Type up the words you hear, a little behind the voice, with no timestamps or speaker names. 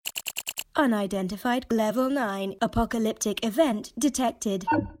Unidentified Level 9 apocalyptic event detected.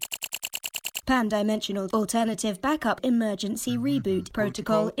 Pan-dimensional alternative backup emergency reboot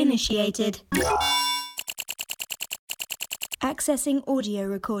protocol initiated. Accessing audio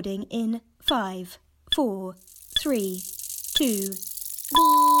recording in 5, 4, 3, 2...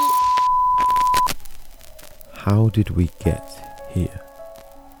 How did we get here?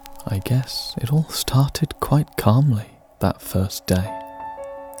 I guess it all started quite calmly that first day.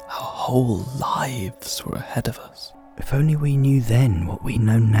 Our whole lives were ahead of us. If only we knew then what we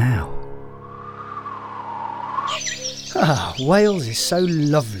know now. Wales is so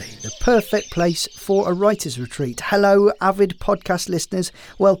lovely. The perfect place for a writer's retreat. Hello, avid podcast listeners.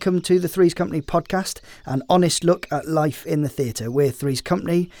 Welcome to the Three's Company podcast, an honest look at life in the theatre. We're Three's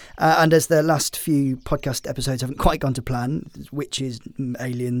Company, and as the last few podcast episodes haven't quite gone to plan, witches,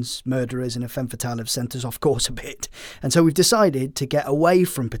 aliens, murderers and a femme fatale have sent us off course a bit. And so we've decided to get away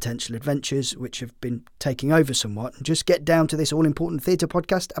from potential adventures, which have been taking over somewhat, and just get down to this all-important theatre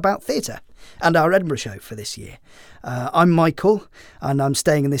podcast about theatre and our Edinburgh show for this year. I'm Michael, and I'm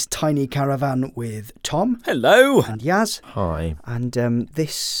staying in this tiny caravan with Tom. Hello. And Yaz. Hi. And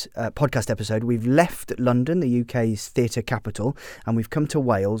this podcast episode, we've left London, the UK's theatre capital, and we've come to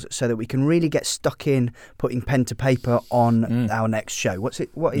Wales so that we can really get stuck in putting pen to paper on our next show. What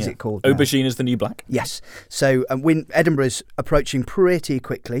is it called now? Aubergine is the New Black. Yes. So Edinburgh's approaching pretty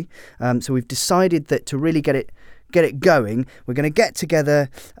quickly, so we've decided that to really get it going, we're going to get together,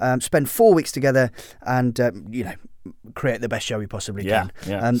 spend 4 weeks together and, create the best show we possibly can.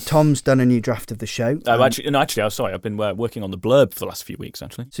 Yeah. Tom's done a new draft of the show. Actually, I'm sorry. I've been working on the blurb for the last few weeks,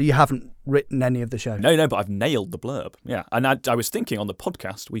 actually. So you haven't written any of the show? No, but I've nailed the blurb. Yeah, and I was thinking on the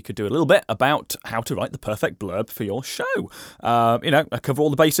podcast we could do a little bit about how to write the perfect blurb for your show. I cover all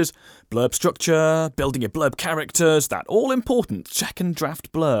the bases: blurb structure, building your blurb characters, that all-important second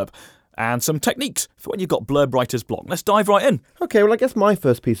draft blurb. And some techniques for when you've got blurb writer's block. Let's dive right in. Okay, well, I guess my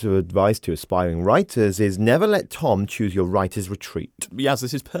first piece of advice to aspiring writers is never let Tom choose your writer's retreat. Yes,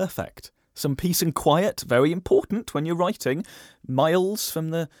 this is perfect. Some peace and quiet, very important when you're writing. Miles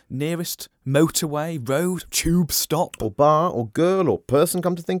from the nearest motorway, road, tube stop. Or bar, or girl, or person,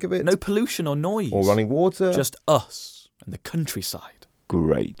 come to think of it. No pollution or noise. Or running water. Just us and the countryside.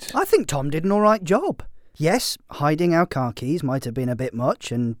 Great. I think Tom did an all right job. Yes, hiding our car keys might have been a bit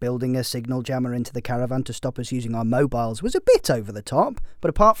much, and building a signal jammer into the caravan to stop us using our mobiles was a bit over the top. But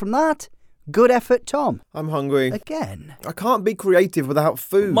apart from that, good effort, Tom. I'm hungry. Again. I can't be creative without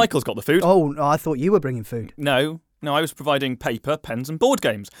food. Michael's got the food. Oh, I thought you were bringing food. No, I was providing paper, pens and board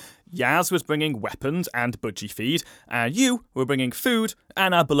games. Yaz was bringing weapons and budgie feed, and you were bringing food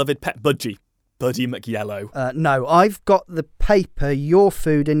and our beloved pet budgie. Buddy McYellow. No, I've got the paper, your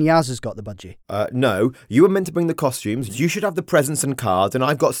food, and Yaz has got the budgie. No, you were meant to bring the costumes. You should have the presents and cards, and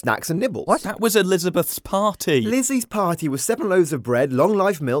I've got snacks and nibbles. What? That was Elizabeth's party. Lizzie's party was 7 loaves of bread, long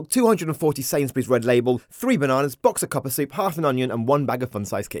life milk, 240 Sainsbury's Red Label, 3 bananas, box of copper soup, half an onion, and 1 bag of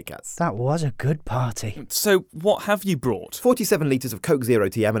fun-sized Kit Kats. That was a good party. So, what have you brought? 47 litres of Coke Zero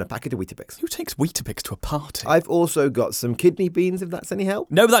TM and a packet of Weetabix. Who takes Weetabix to a party? I've also got some kidney beans, if that's any help.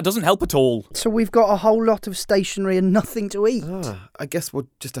 No, that doesn't help at all. So we've got a whole lot of stationery and nothing to eat. I guess we'll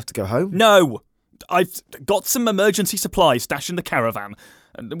just have to go home. No! I've got some emergency supplies stashed in the caravan,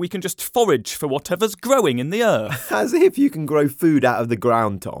 and we can just forage for whatever's growing in the earth. As if you can grow food out of the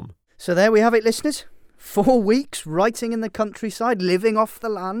ground, Tom. So there we have it, listeners. 4 weeks writing in the countryside, living off the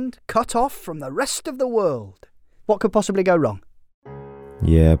land, cut off from the rest of the world. What could possibly go wrong?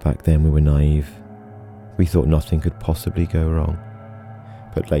 Yeah, back then we were naive. We thought nothing could possibly go wrong.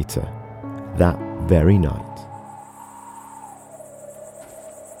 But later, that very night...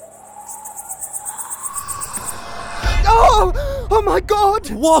 Oh my God!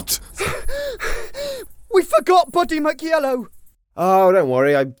 What? We forgot Buddy McYellow! Oh, don't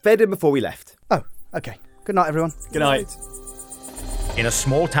worry, I fed him before we left. Oh, okay. Good night, everyone. Good night. In a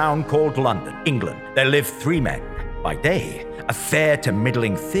small town called London, England, there live 3 men. By day, a fair to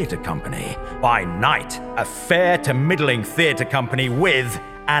middling theatre company. By night, a fair to middling theatre company with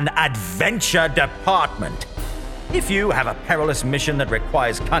an adventure department. If you have a perilous mission that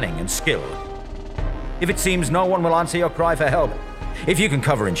requires cunning and skill. If it seems no one will answer your cry for help. If you can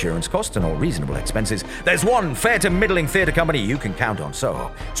cover insurance costs and all reasonable expenses, there's one fair to middling theatre company you can count on.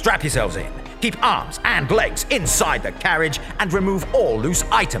 So, strap yourselves in. Keep arms and legs inside the carriage and remove all loose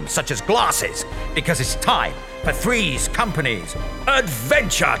items such as glasses, because it's time for Three's Company's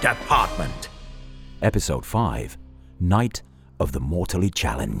Adventure Department. Episode 5, Night of the Mortally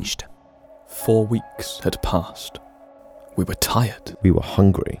Challenged. 4 weeks had passed. We were tired. We were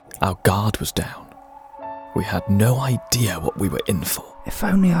hungry. Our guard was down. We had no idea what we were in for. If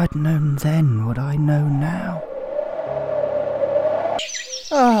only I'd known then what I know now.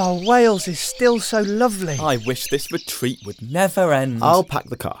 Oh, Wales is still so lovely. I wish this retreat would never end. I'll pack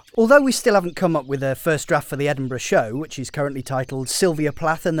the car. Although we still haven't come up with a first draft for the Edinburgh show, which is currently titled Sylvia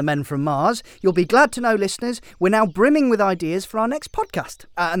Plath and the Men from Mars, you'll be glad to know, listeners, we're now brimming with ideas for our next podcast.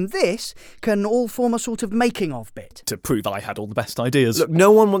 And this can all form a sort of making-of bit. To prove I had all the best ideas. Look,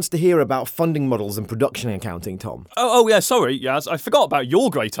 no one wants to hear about funding models and production accounting, Tom. Oh yeah, sorry, Yaz. I forgot about your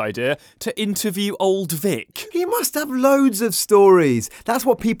great idea to interview old Vic. He must have loads of stories. That's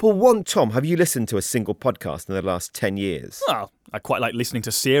what people want. Tom, have you listened to a single podcast in the last 10 years? Well, I quite like listening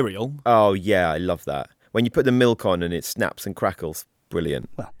to Serial. Oh, yeah, I love that. When you put the milk on and it snaps and crackles. Brilliant.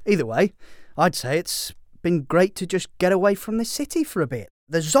 Well, either way, I'd say it's been great to just get away from this city for a bit.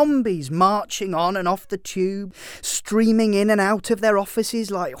 The zombies marching on and off the tube, streaming in and out of their offices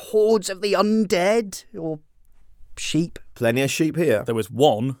like hordes of the undead, or sheep. Plenty of sheep here. There was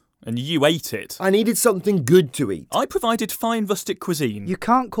one, and you ate it. I needed something good to eat. I provided fine rustic cuisine. You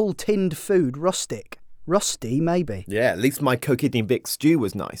can't call tinned food rustic. Rusty, maybe. Yeah, at least my co-kidney Bic stew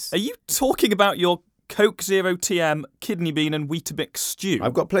was nice. Are you talking about your Coke Zero TM, kidney bean and Weetabix stew?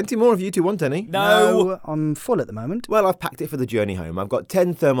 I've got plenty more if you two want any. No. I'm full at the moment. Well, I've packed it for the journey home. I've got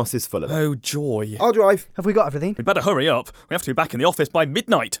 10 thermoses full of it. Oh, joy. I'll drive. Have we got everything? We'd better hurry up. We have to be back in the office by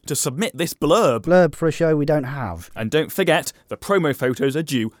midnight to submit this blurb. Blurb for a show we don't have. And don't forget, the promo photos are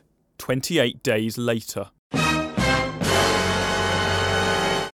due 28 days later.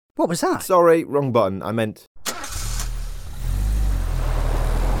 What was that? Sorry, wrong button. I meant...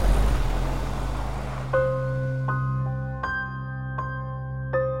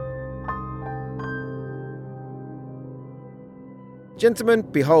 Gentlemen,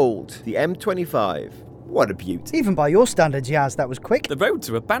 behold, the M25. What a beauty. Even by your standards, Yaz, that was quick. The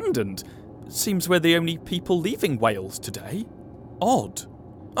roads are abandoned. Seems we're the only people leaving Wales today. Odd.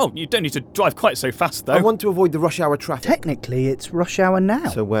 Oh, you don't need to drive quite so fast, though. I want to avoid the rush hour traffic. Technically, it's rush hour now.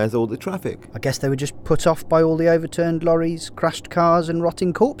 So where's all the traffic? I guess they were just put off by all the overturned lorries, crashed cars and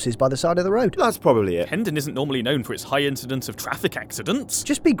rotting corpses by the side of the road. That's probably it. Hendon isn't normally known for its high incidence of traffic accidents.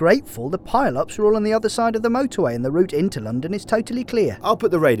 Just be grateful the pile-ups are all on the other side of the motorway and the route into London is totally clear. I'll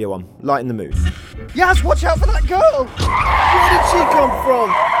put the radio on, lighten the mood. Yaz, watch out for that girl! Where did she come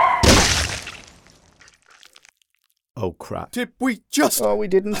from? Oh, crap. Did we just... Oh, we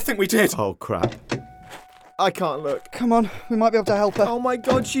didn't. I think we did. Oh, crap. I can't look. Come on, we might be able to help her. Oh, my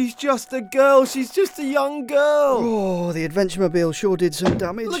God, she's just a girl. She's just a young girl. Oh, the Adventure-mobile sure did some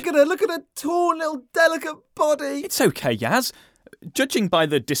damage. Look at her torn little delicate body. It's okay, Yaz. Judging by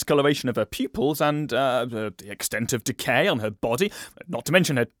the discoloration of her pupils and the extent of decay on her body, not to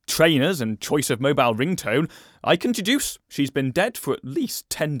mention her trainers and choice of mobile ringtone, I can deduce she's been dead for at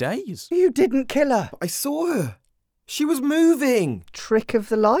least 10 days. You didn't kill her. I saw her. She was moving. Trick of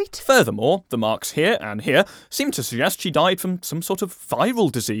the light? Furthermore, the marks here and here seem to suggest she died from some sort of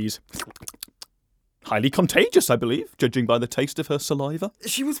viral disease. Highly contagious, I believe, judging by the taste of her saliva.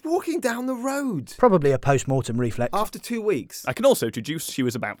 She was walking down the road. Probably a post-mortem reflex. After 2 weeks. I can also deduce she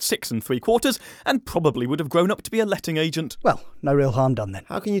was about 6 3/4 and probably would have grown up to be a letting agent. Well, no real harm done then.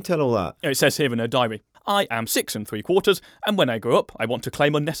 How can you tell all that? It says here in her diary, I am 6 3/4, and when I grow up, I want to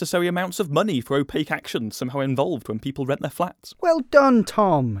claim unnecessary amounts of money for opaque actions somehow involved when people rent their flats. Well done,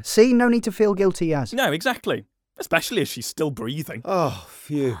 Tom. See, no need to feel guilty, Yaz. No, exactly. Especially as she's still breathing. Oh,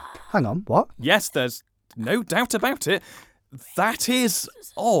 phew. Hang on, what? Yes, there's no doubt about it. That is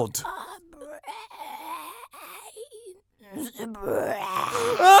odd.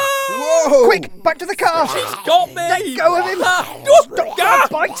 Whoa! Quick, back to the car! Got me! Let go of him! Stop!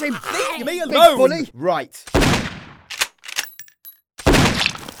 Bite him! Leave me Big alone! bully! Right.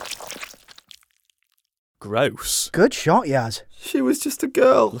 Gross. Good shot, Yaz. She was just a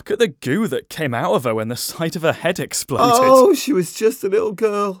girl. Look at the goo that came out of her when the side of her head exploded. Oh, she was just a little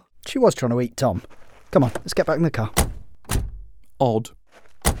girl. She was trying to eat Tom. Come on, let's get back in the car. Odd.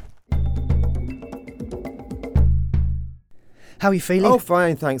 How are you feeling? Oh,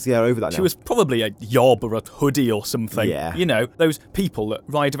 fine, thanks. Yeah, over that now. She was probably a yob or a hoodie or something. Yeah. You know, those people that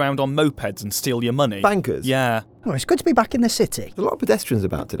ride around on mopeds and steal your money. Bankers? Yeah. Oh, it's good to be back in the city. There's a lot of pedestrians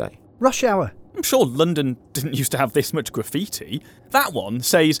about today. Rush hour. I'm sure London didn't used to have this much graffiti. That one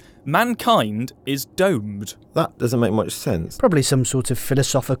says, mankind is domed. That doesn't make much sense. Probably some sort of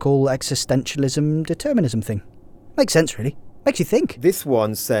philosophical existentialism determinism thing. Makes sense, really. Makes you think. This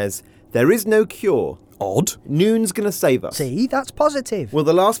one says, there is no cure. Odd. Noon's gonna save us. See, that's positive. Will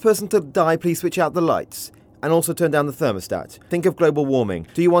the last person to die please switch out the lights? And also turn down the thermostat. Think of global warming.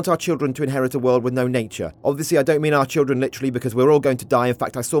 Do you want our children to inherit a world with no nature? Obviously, I don't mean our children literally because we're all going to die. In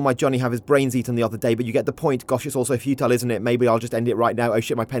fact, I saw my Johnny have his brains eaten the other day, but you get the point. Gosh, it's also futile, isn't it? Maybe I'll just end it right now. Oh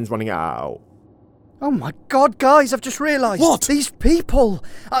shit, my pen's running out. Oh my God, guys, I've just realised. What? These people.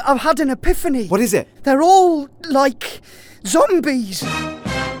 I've had an epiphany. What is it? They're all like zombies.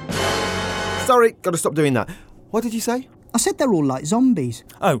 Sorry, gotta stop doing that. What did you say? I said they're all like zombies.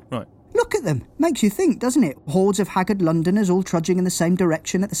 Oh, right. Look at them. Makes you think, doesn't it? Hordes of haggard Londoners all trudging in the same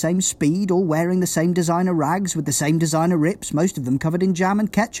direction at the same speed, all wearing the same designer rags with the same designer rips, most of them covered in jam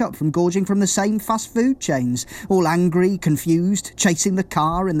and ketchup from gorging from the same fast food chains. All angry, confused, chasing the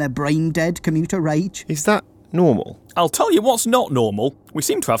car in their brain-dead commuter rage. Is that normal? I'll tell you what's not normal. We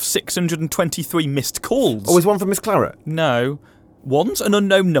seem to have 623 missed calls. Oh, is one from Miss Claret? No. One's an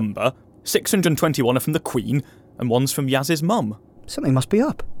unknown number, 621 are from the Queen, and one's from Yaz's mum. Something must be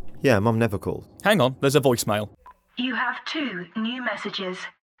up. Yeah, Mum never calls. Hang on, there's a voicemail. You have 2 new messages.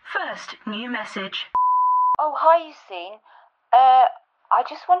 First new message. Oh, hi, Yassine. I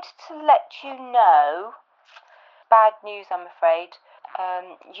just wanted to let you know. Bad news, I'm afraid.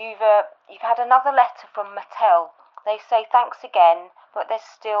 You've had another letter from Mattel. They say thanks again, but they're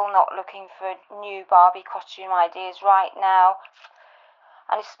still not looking for new Barbie costume ideas right now.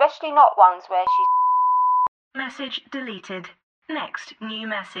 And especially not ones where she's... Message deleted. Next new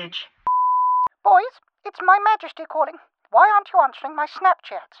message. Boys, it's My Majesty calling. Why aren't you answering my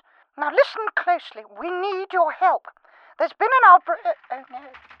Snapchats? Now listen closely. We need your help. There's been an outbreak... oh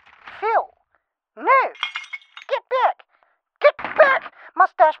no. Phil. No. Get back. Get back.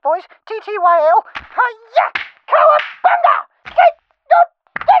 Mustache boys. TTYL. Hiya. Cowabunga.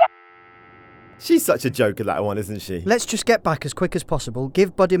 She's such a joker, that one, isn't she? Let's just get back as quick as possible,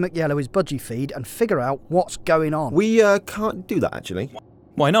 give Buddy McYellow his budgie feed and figure out what's going on. We can't do that, actually.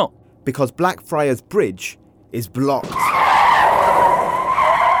 Why not? Because Blackfriars Bridge is blocked.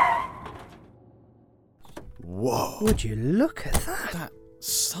 Whoa. Would you look at that? That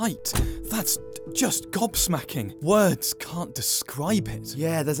sight. That's just gobsmacking. Words can't describe it.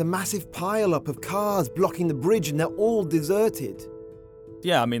 Yeah, there's a massive pile-up of cars blocking the bridge and they're all deserted.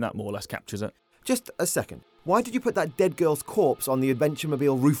 Yeah, I mean, that more or less captures it. Just a second. Why did you put that dead girl's corpse on the Adventure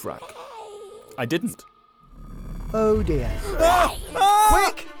Mobile roof rack? I didn't. Oh dear.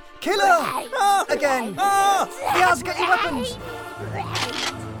 Quick! Kill her! Again! Yaz, get your weapons!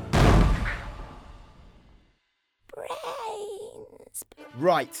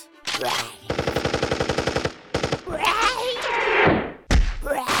 Right.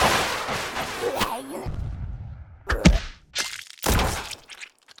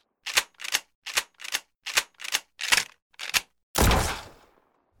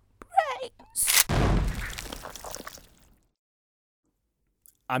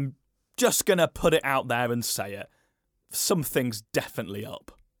 I'm just gonna put it out there and say it. Something's definitely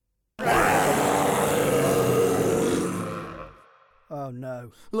up. Oh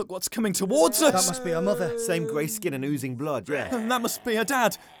no. Look what's coming towards us! That must be her mother. Same grey skin and oozing blood, yeah. And that must be her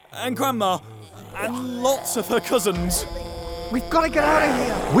dad, and grandma, and lots of her cousins. We've got to get out of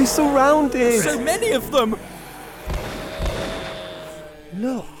here! We're surrounded! So many of them!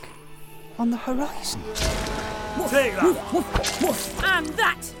 Look, on the horizon. Take that! And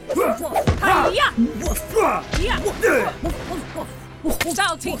that!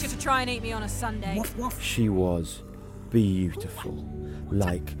 That'll teach you to try and eat me on a Sunday. She was beautiful,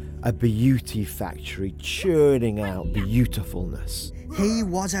 like a beauty factory churning out beautifulness. He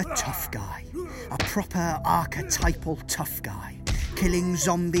was a tough guy. A proper archetypal tough guy. Killing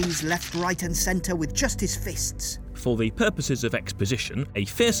zombies left, right and centre with just his fists. For the purposes of exposition, a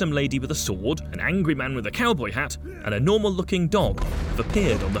fearsome lady with a sword, an angry man with a cowboy hat, and a normal-looking dog have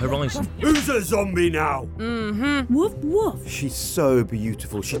appeared on the horizon. Who's a zombie now? Woof woof. She's so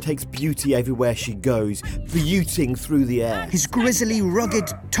beautiful. She takes beauty everywhere she goes, beautying through the air. His grisly,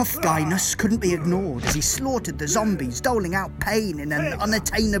 rugged, tough guyness couldn't be ignored as he slaughtered the zombies, doling out pain in an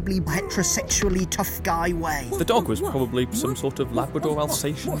unattainably heterosexually tough guy way. The dog was probably some sort of Labrador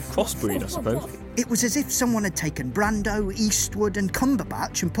Alsatian crossbreed, I suppose. It was as if someone had taken Brando, Eastwood and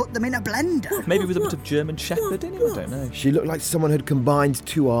Cumberbatch and put them in a blender. Maybe with a bit of German Shepherd in it, I don't know. She looked like someone had combined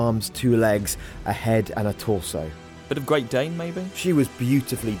 2 arms, 2 legs, a head and a torso. Bit of Great Dane, maybe? She was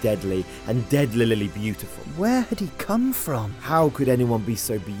beautifully deadly and deadlily beautiful. Where had he come from? How could anyone be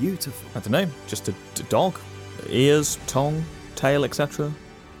so beautiful? I don't know, just a dog. Ears, tongue, tail, etc.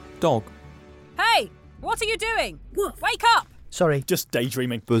 Dog. Hey, what are you doing? Wake up! Sorry. Just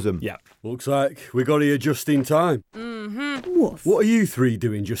daydreaming. Bosom. Yeah. Looks like we got here just in time. What are you 3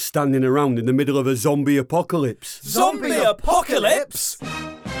 doing just standing around in the middle of a zombie apocalypse? Zombie apocalypse?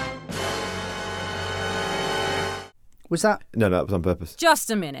 Was that... No, that was on purpose.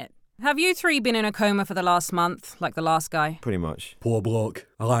 Just a minute. Have you three been in a coma for the last month, like the last guy? Pretty much. Poor bloke.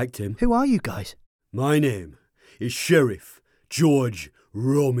 I liked him. Who are you guys? My name is Sheriff George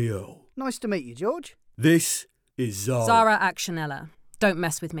Romeo. Nice to meet you, George. This is Zara. Zara Actionella. Don't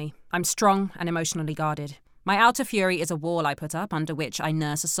mess with me. I'm strong and emotionally guarded. My outer fury is a wall I put up under which I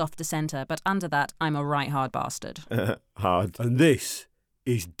nurse a soft dissenter, but under that I'm a right hard bastard. Hard. And this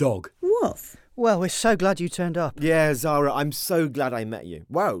is Dog. Woof. Well, we're so glad you turned up. Yeah, Zara, I'm so glad I met you.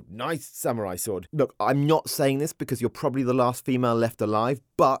 Wow, nice samurai sword. Look, I'm not saying this because you're probably the last female left alive,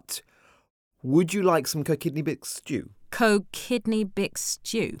 but would you like some kidney bix stew? Kidney bix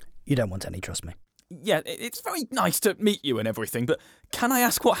stew. You don't want any, trust me. Yeah, it's very nice to meet you and everything, but can I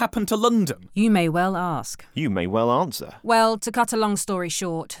ask what happened to London? You may well ask. You may well answer. Well, to cut a long story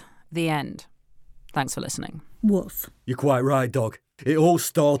short, the end. Thanks for listening. Woof. You're quite right, Dog. It all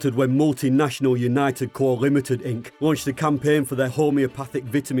started when Multinational United Core Limited Inc. launched a campaign for their homeopathic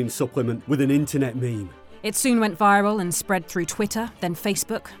vitamin supplement with an internet meme. It soon went viral and spread through Twitter, then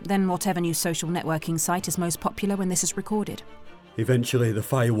Facebook, then whatever new social networking site is most popular when this is recorded. Eventually, the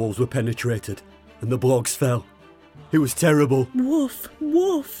firewalls were penetrated and the blogs fell. It was terrible. Woof.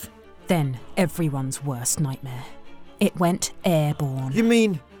 Woof. Then everyone's worst nightmare. It went airborne. You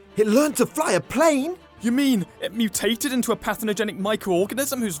mean it learned to fly a plane? You mean it mutated into a pathogenic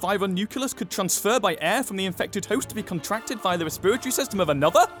microorganism whose viral nucleus could transfer by air from the infected host to be contracted via the respiratory system of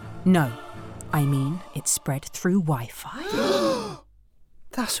another? No. I mean, it spread through Wi-Fi.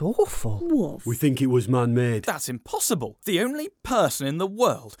 That's awful. Woof. We think it was man-made. That's impossible. The only person in the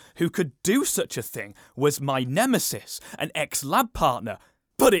world who could do such a thing was my nemesis, an ex-lab partner.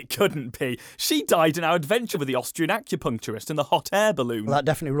 But it couldn't be. She died in our adventure with the Austrian acupuncturist in the hot air balloon. Well, that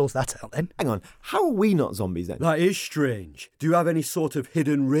definitely rules that out then. Hang on, how are we not zombies then? That is strange. Do you have any sort of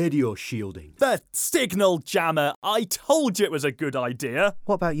hidden radio shielding? The signal jammer. I told you it was a good idea.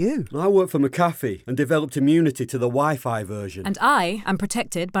 What about you? I worked for McAfee and developed immunity to the Wi-Fi version. And I am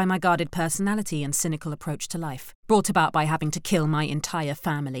protected by my guarded personality and cynical approach to life, brought about by having to kill my entire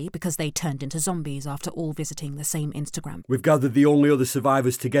family because they turned into zombies after all visiting the same Instagram. We've gathered the only other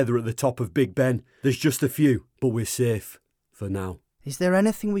survivors together at the top of Big Ben. There's just a few, but we're safe. For now. Is there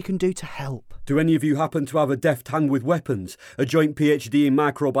anything we can do to help? Do any of you happen to have a deft hand with weapons, a joint PhD in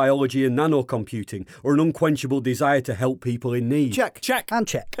microbiology and nanocomputing, or an unquenchable desire to help people in need? Check. And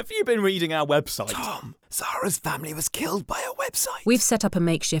check. Have you been reading our website? Tom, Zara's family was killed by a website. We've set up a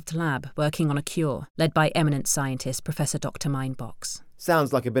makeshift lab working on a cure, led by eminent scientist Professor Dr. Mindbox.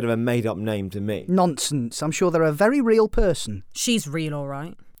 Sounds like a bit of a made-up name to me. Nonsense. I'm sure they're a very real person. She's real, all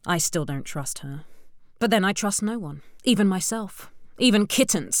right. I still don't trust her. But then I trust no one, even myself. Even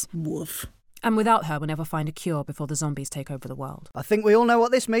kittens. Woof. And without her, we'll never find a cure before the zombies take over the world. I think we all know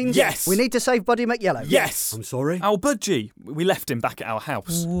what this means. Yes. We need to save Buddy McYellow. Yes! I'm sorry? Our Budgie. We left him back at our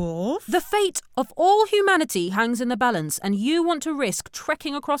house. Woof. The fate of all humanity hangs in the balance, and you want to risk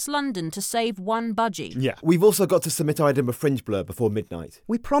trekking across London to save one budgie. Yeah. We've also got to submit our Edinburgh Fringe blurb before midnight.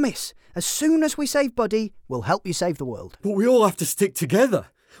 We promise. As soon as we save Buddy, we'll help you save the world. But we all have to stick together.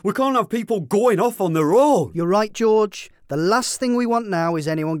 We can't have people going off on their own. You're right, George. The last thing we want now is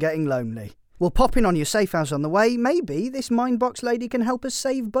anyone getting lonely. We'll pop in on your safe house on the way. Maybe this Mindbox lady can help us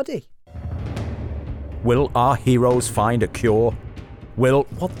save Buddy. Will our heroes find a cure? Will...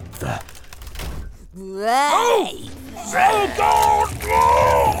 What the...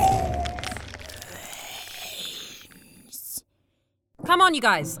 Come on, you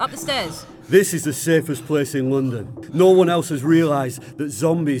guys, up the stairs. This is the safest place in London. No one else has realised that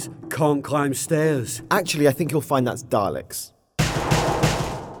zombies can't climb stairs. Actually, I think you'll find that's Daleks.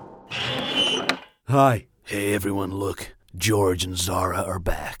 Hi. Hey everyone, look. George and Zara are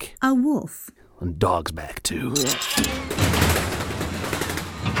back. A wolf. And Dog's back too.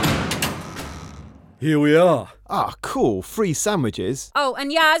 Here we are. Ah, cool. Free sandwiches. Oh,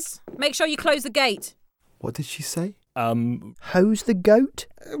 and Yaz, make sure you close the gate. What did she say? Hose the goat?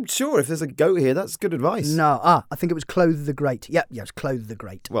 Sure, if there's a goat here, that's good advice. No, I think it was clothe the great. Yep, yes, clothe the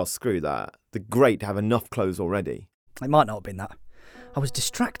great. Well, screw that. The great have enough clothes already. It might not have been that. I was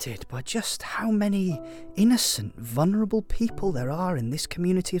distracted by just how many innocent, vulnerable people there are in this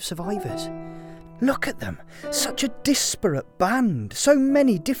community of survivors. Look at them. Such a disparate band. So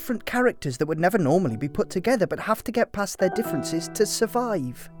many different characters that would never normally be put together but have to get past their differences to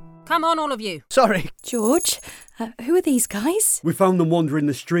survive. Come on, all of you. Sorry. George, who are these guys? We found them wandering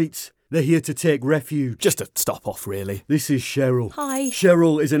the streets. They're here to take refuge. Just a stop off, really. This is Cheryl. Hi.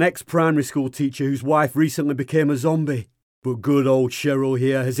 Cheryl is an ex-primary school teacher whose wife recently became a zombie. But good old Cheryl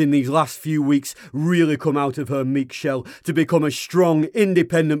here has in these last few weeks really come out of her meek shell to become a strong,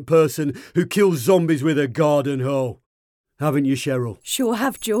 independent person who kills zombies with a garden hoe. Haven't you, Cheryl? Sure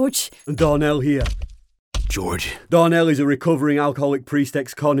have, George. And Darnell here. George. Darnell is a recovering alcoholic priest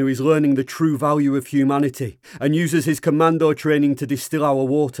ex-con who is learning the true value of humanity and uses his commando training to distill our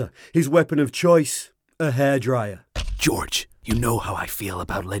water. His weapon of choice, a hairdryer. George, you know how I feel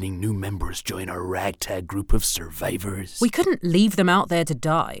about letting new members join our ragtag group of survivors. We couldn't leave them out there to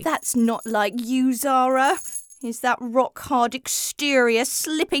die. That's not like you, Zara. Is that rock-hard exterior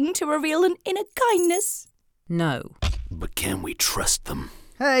slipping to reveal an inner kindness? No. But can we trust them?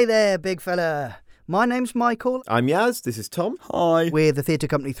 Hey there, big fella. My name's Michael. I'm Yaz, this is Tom. Hi. We're the Theatre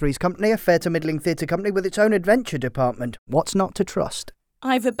Company Three's Company, a fair to middling theatre company with its own adventure department. What's not to trust?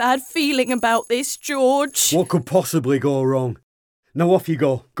 I've a bad feeling about this, George. What could possibly go wrong? Now off you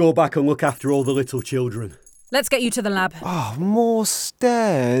go. Go back and look after all the little children. Let's get you to the lab. Oh, more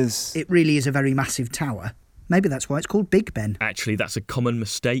stairs. It really is a very massive tower. Maybe that's why it's called Big Ben. Actually, that's a common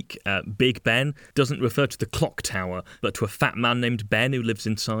mistake. Big Ben doesn't refer to the clock tower, but to a fat man named Ben who lives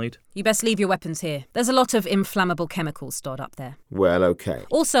inside. You best leave your weapons here. There's a lot of inflammable chemicals stored up there. Well, okay.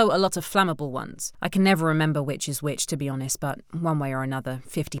 Also, a lot of flammable ones. I can never remember which is which, to be honest, but one way or another,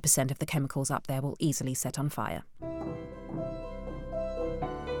 50% of the chemicals up there will easily set on fire.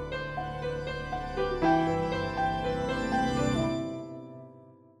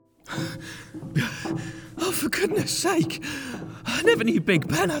 Oh, for goodness sake. I never knew Big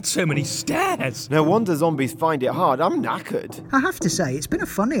Ben had so many stairs. No wonder zombies find it hard. I'm knackered. I have to say, it's been a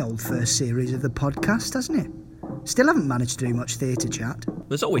funny old first series of the podcast, hasn't it? Still haven't managed to do much theatre chat.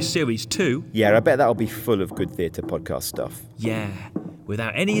 There's always series 2. Yeah, I bet that'll be full of good theatre podcast stuff. Yeah,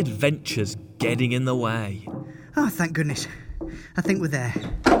 without any adventures getting in the way. Oh, thank goodness. I think we're there.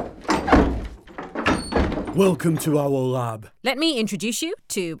 Welcome to our lab. Let me introduce you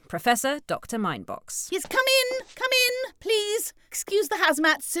to Professor Dr. Mindbox. Yes, come in, please. Excuse the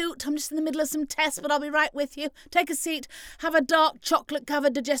hazmat suit. I'm just in the middle of some tests, but I'll be right with you. Take a seat. Have a dark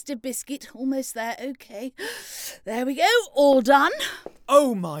chocolate-covered digestive biscuit. Almost there. OK. There we go. All done.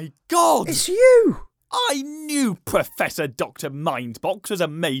 Oh, my God! It's you! I knew Professor Dr. Mindbox was a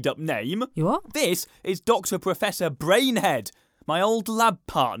made-up name. You are? This is Dr. Professor Brainhead, my old lab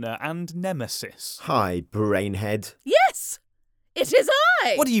partner and nemesis. Hi, Brainhead. Yes, it is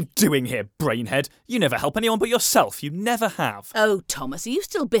I. What are you doing here, Brainhead? You never help anyone but yourself. You never have. Oh, Thomas, are you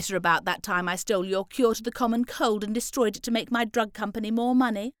still bitter about that time I stole your cure to the common cold and destroyed it to make my drug company more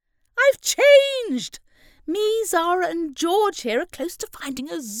money? I've changed. Me, Zara and George here are close to finding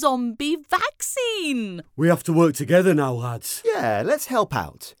a zombie vaccine. We have to work together now, lads. Yeah, let's help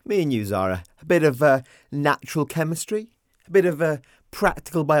out. Me and you, Zara. A bit of natural chemistry, a bit of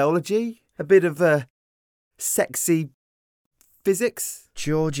practical biology, a bit of sexy physics.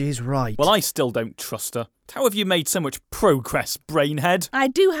 George is right. Well, I still don't trust her. How have you made so much progress, Brainhead? I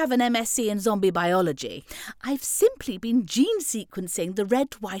do have an MSc in zombie biology. I've simply been gene sequencing the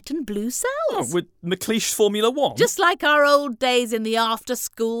red, white and blue cells. Oh, with McLeish Formula 1? Just like our old days in the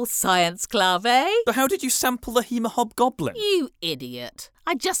after-school science club, eh? But how did you sample the Hemahobgoblin? You idiot.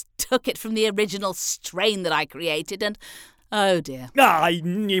 I just took it from the original strain that I created and... oh dear. I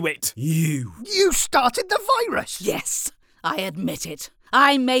knew it. You started the virus! Yes, I admit it.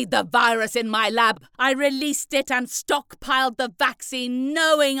 I made the virus in my lab. I released it and stockpiled the vaccine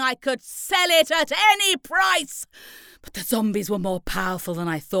knowing I could sell it at any price. But the zombies were more powerful than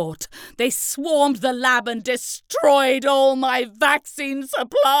I thought. They swarmed the lab and destroyed all my vaccine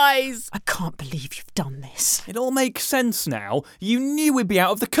supplies. I can't believe you've done this. It all makes sense now. You knew we'd be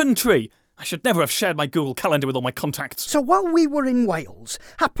out of the country. I should never have shared my Google Calendar with all my contacts. So while we were in Wales,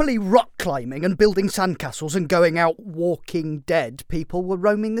 happily rock climbing and building sandcastles and going out Walking Dead, people were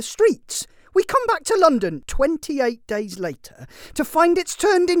roaming the streets. We come back to London 28 days later to find it's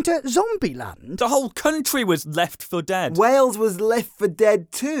turned into Zombieland. The whole country was left for dead. Wales was left for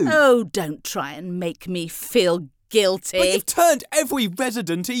dead too. Oh, don't try and make me feel guilty. But you've turned every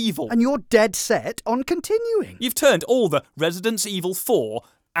Resident Evil. And you're dead set on continuing. You've turned all the Resident Evil 4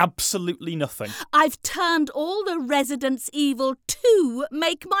 absolutely nothing. I've turned all the Residents Evil to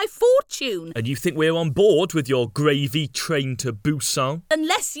make my fortune. And you think we're on board with your gravy train to Busan?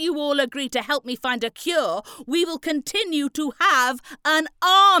 Unless you all agree to help me find a cure, we will continue to have an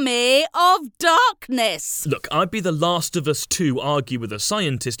army of darkness. Look, I'd be the last of us to argue with a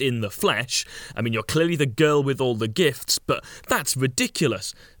scientist in the flesh. I mean, you're clearly the girl with all the gifts, but that's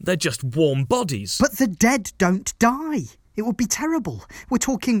ridiculous. They're just warm bodies. But the dead don't die. It would be terrible. We're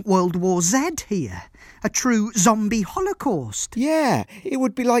talking World War Z here. A true zombie holocaust. Yeah, it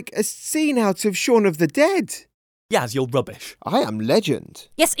would be like a scene out of Shaun of the Dead. Yaz, you're rubbish. I am legend.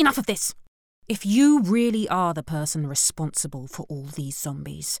 Yes, enough of this. If you really are the person responsible for all these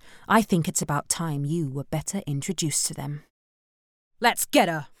zombies, I think it's about time you were better introduced to them. Let's get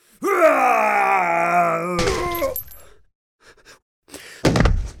her.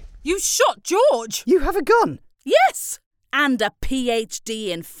 You shot George! You have a gun? Yes! And a PhD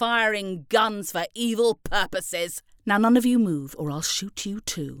in firing guns for evil purposes. Now none of you move or I'll shoot you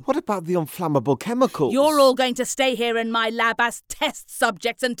too. What about the inflammable chemicals? You're all going to stay here in my lab as test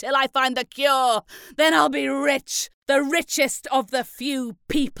subjects until I find the cure. Then I'll be rich. The richest of the few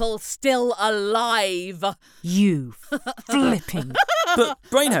people still alive. You flipping. But,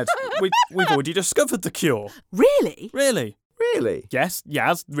 Brainhead, we've already discovered the cure. Really? Really? Really? Yes,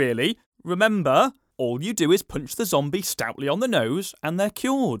 Yaz, really. Remember, all you do is punch the zombie stoutly on the nose and they're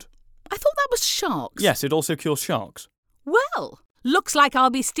cured. I thought that was sharks. Yes, it also cures sharks. Well, looks like I'll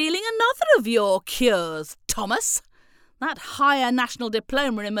be stealing another of your cures, Thomas. That higher national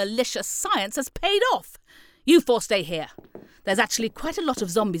diploma in malicious science has paid off. You four stay here. There's actually quite a lot of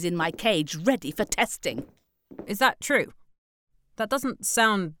zombies in my cage ready for testing. Is that true? That doesn't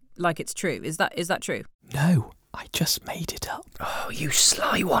sound like it's true. Is that true? No, I just made it up. Oh, you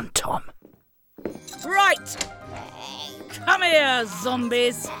sly one, Tom. Right. Come here,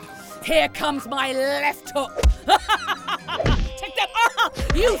 zombies. Here comes my left hook. Take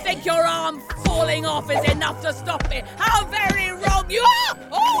that. You think your arm falling off is enough to stop me? How very wrong you are!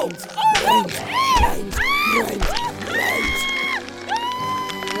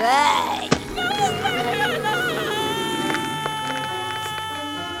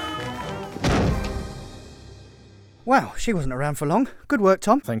 Wow, she wasn't around for long. Good work,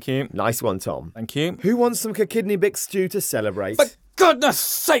 Tom. Thank you. Nice one, Tom. Thank you. Who wants some kidney bix stew to celebrate? For goodness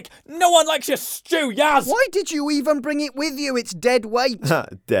sake! No one likes your stew, Yaz! Why did you even bring it with you? It's dead weight.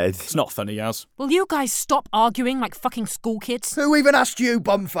 Dead. It's not funny, Yaz. Will you guys stop arguing like fucking school kids? Who even asked you,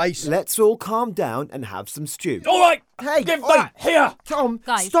 bumface? Let's all calm down and have some stew. All right! Hey, give oi, that here! Tom,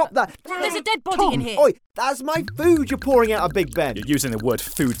 Guys, stop that. There's a dead body Tom, in here. Oi, that's my food you're pouring out of Big Ben. You're using the word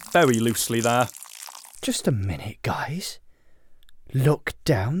food very loosely there. Just a minute, guys. Look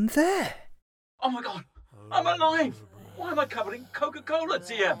down there. Oh my god, I'm alive! Why am I covered in Coca-Cola,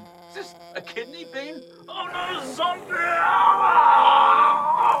 TM? Is this a kidney bean? Oh no, zombie!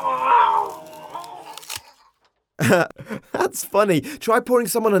 That's funny. Try pouring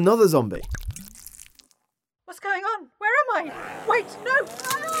some on another zombie. What's going on? Where am I? Wait, no!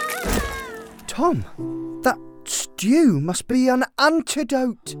 Tom, that stew must be an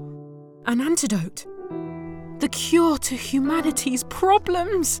antidote. An antidote? The cure to humanity's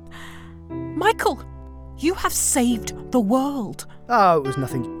problems. Michael, you have saved the world. Oh, it was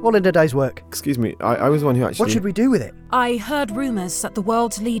nothing. All in a day's work. Excuse me, I was the one who actually... What should we do with it? I heard rumours that the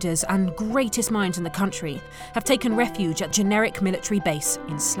world's leaders and greatest minds in the country have taken refuge at generic military base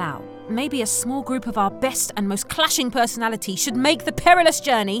in Slough. Maybe a small group of our best and most clashing personalities should make the perilous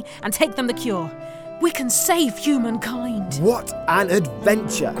journey and take them the cure. We can save humankind. What an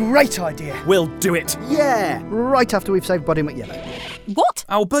adventure. Great idea. We'll do it. Yeah. Right after we've saved Buddy McYellow. What?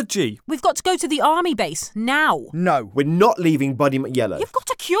 Our budgie. We've got to go to the army base now. No, we're not leaving Buddy McYellow. You've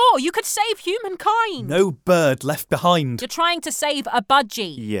got a cure. You could save humankind. No bird left behind. You're trying to save a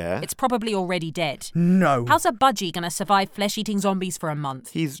budgie. Yeah. It's probably already dead. No. How's a budgie going to survive flesh-eating zombies for a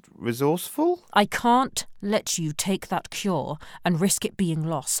month? He's resourceful? I can't let you take that cure and risk it being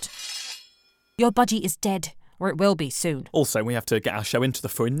lost. Your budgie is dead, or it will be soon. Also, we have to get our show into the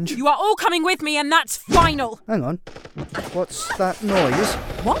Fringe. You are all coming with me, and that's final. Hang on. What's that noise?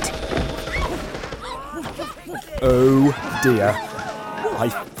 What? Oh dear. I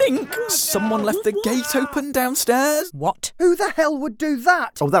think someone left the gate open downstairs. What? Who the hell would do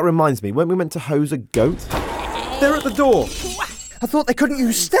that? Oh, that reminds me. Weren't we meant to hose a goat? They're at the door. I thought they couldn't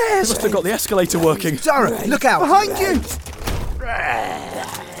use stairs. Must have got the escalator working. Zara, look out. Behind you!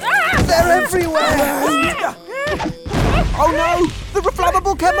 They're everywhere! Oh no! The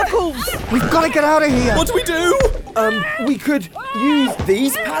flammable chemicals! We've got to get out of here! What do we do? We could use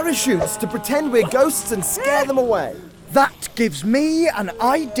these parachutes to pretend we're ghosts and scare them away. That gives me an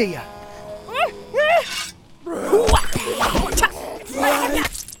idea.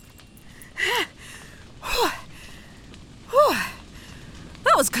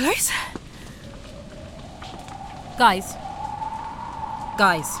 That was close. Guys.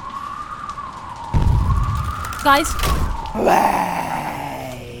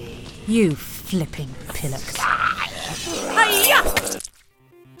 You flipping pillocks.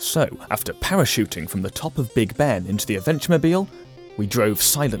 So, after parachuting from the top of Big Ben into the Adventuremobile, we drove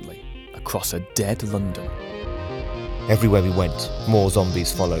silently across a dead London. Everywhere we went, more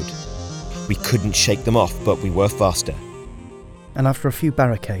zombies followed. We couldn't shake them off, but we were faster. And after a few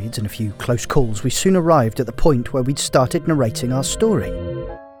barricades and a few close calls, we soon arrived at the point where we'd started narrating our story.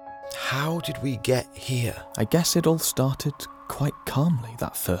 How did we get here? I guess it all started quite calmly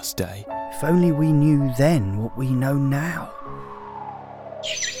that first day. If only we knew then what we know now.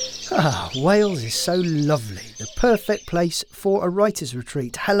 Wales is so lovely. The perfect place for a writer's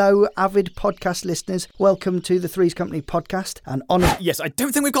retreat. Hello, avid podcast listeners. Welcome to the Threes Company podcast. And honest... Yes, I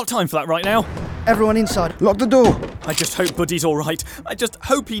don't think we've got time for that right now. Everyone inside. Lock the door. I just hope Buddy's all right. I just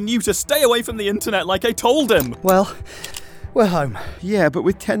hope he knew to stay away from the internet like I told him. Well, we're home. Yeah, but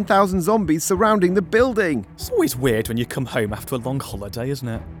with 10,000 zombies surrounding the building. It's always weird when you come home after a long holiday, isn't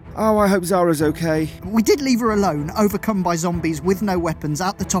it? Oh, I hope Zara's okay. We did leave her alone, overcome by zombies with no weapons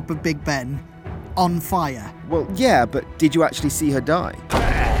at the top of Big Ben, on fire. Well, yeah, but did you actually see her die?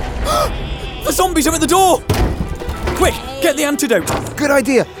 The zombies are at the door! Quick, get the antidote. Good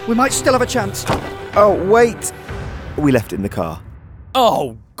idea. We might still have a chance. Oh, wait. We left it in the car.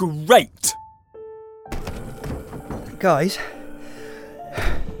 Oh, great. Guys,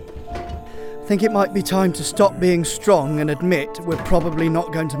 I think it might be time to stop being strong and admit we're probably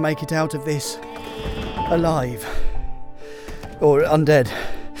not going to make it out of this alive. Or undead.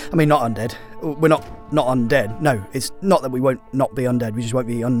 I mean, not undead. We're not undead. No, it's not that we won't not be undead. We just won't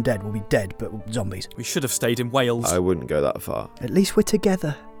be undead. We'll be dead, but zombies. We should have stayed in Wales. I wouldn't go that far. At least we're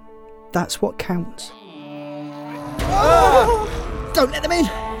together. That's what counts. Don't let them in!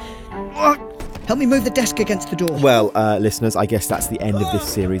 Help me move the desk against the door. Well, listeners, I guess that's the end of this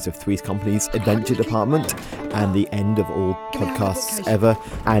series of Threes Company's Adventure Department, and the end of all podcasts ever,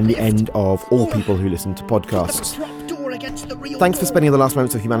 and the end of all people who listen to podcasts. Thanks for spending the last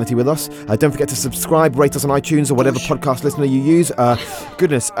moments of humanity with us. Don't forget to subscribe, rate us on iTunes or whatever podcast listener you use.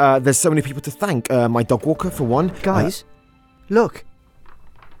 Goodness, there's so many people to thank. My dog walker, for one. Guys, look.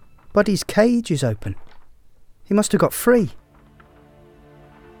 Buddy's cage is open. He must have got free.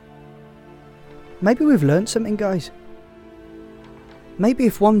 Maybe we've learnt something, guys. Maybe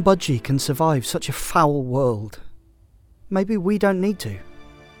if one budgie can survive such a foul world, maybe we don't need to.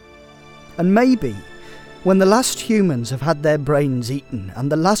 And maybe, when the last humans have had their brains eaten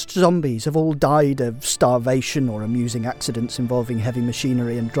and the last zombies have all died of starvation or amusing accidents involving heavy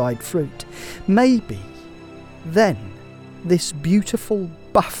machinery and dried fruit, maybe then this beautiful,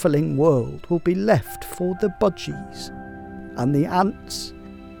 baffling world will be left for the budgies and the ants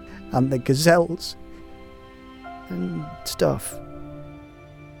and the gazelles and stuff.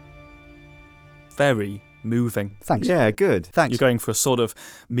 Very moving. Thanks. Yeah, good. Thanks. You're going for a sort of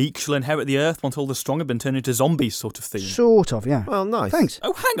meek shall inherit the earth once all the strong have been turned into zombies sort of theme. Sort of, yeah. Well, nice. Thanks.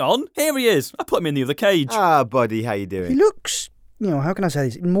 Oh, hang on. Here he is. I put him in the other cage. Ah, buddy, how you doing? He looks, how can I say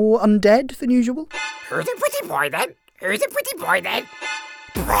this, more undead than usual. Who's a pretty boy then? Who's a pretty boy then?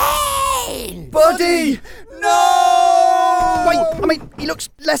 Brain! Buddy! No! Wait, I mean, he looks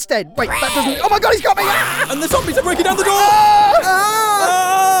less dead. Wait, that doesn't... Oh my God, he's got me! And the zombies are breaking down the door!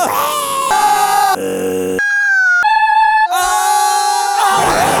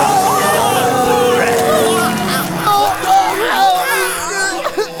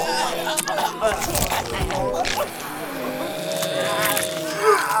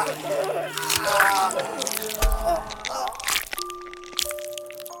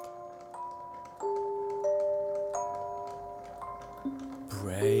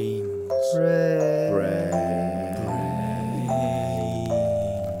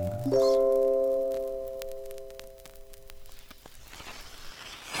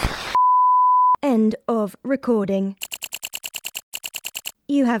 End of recording.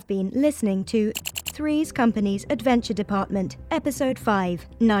 You have been listening to Threes Company's Adventure Department, Episode 5,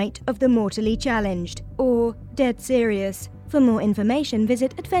 Night of the Mortally Challenged, or Dead Serious. For more information,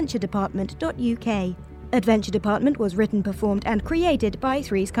 visit adventuredepartment.uk. Adventure Department was written, performed and created by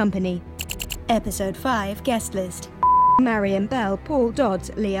Threes Company. Episode 5 Guest List: Marion Bell, Paul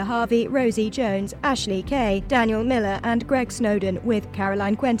Dodds, Leah Harvey, Rosie Jones, Ashley Kay, Daniel Miller and Greg Snowden, with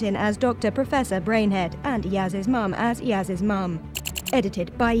Caroline Quentin as Dr. Professor Brainhead and Yaz's mum as Yaz's mum.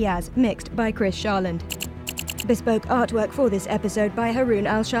 Edited by Yaz, mixed by Chris Sharland. Bespoke artwork for this episode by Haroon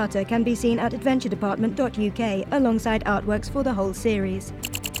Al-Shata can be seen at adventuredepartment.uk alongside artworks for the whole series.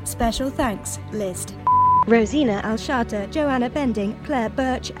 Special thanks list: Rosina Al-Shata, Joanna Bending, Claire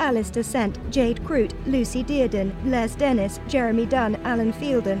Birch, Alice Descent, Jade Crute, Lucy Dearden, Les Dennis, Jeremy Dunn, Alan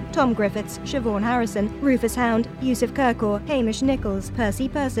Fielden, Tom Griffiths, Siobhan Harrison, Rufus Hound, Yusuf Kirkor, Hamish Nichols, Percy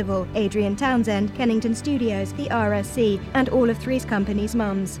Percival, Adrian Townsend, Kennington Studios, the RSC, and all of Threes Company's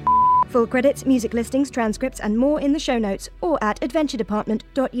mums. Full credits, music listings, transcripts and more in the show notes or at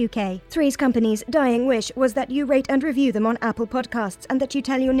adventuredepartment.uk. Threes Company's dying wish was that you rate and review them on Apple Podcasts and that you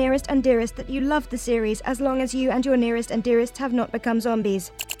tell your nearest and dearest that you love the series as long as you and your nearest and dearest have not become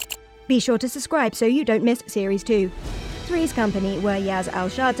zombies. Be sure to subscribe so you don't miss Series 2. Threes Company were Yaz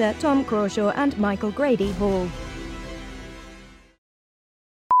Al-Shata, Tom Crawshaw and Michael Grady Hall.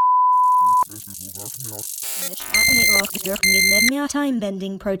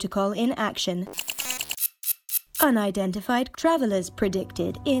 Time-bending protocol in action. Unidentified travelers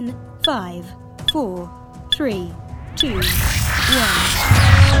predicted in 5, 4, 3, 2, 1.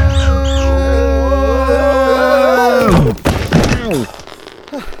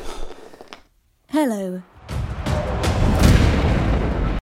 Hello.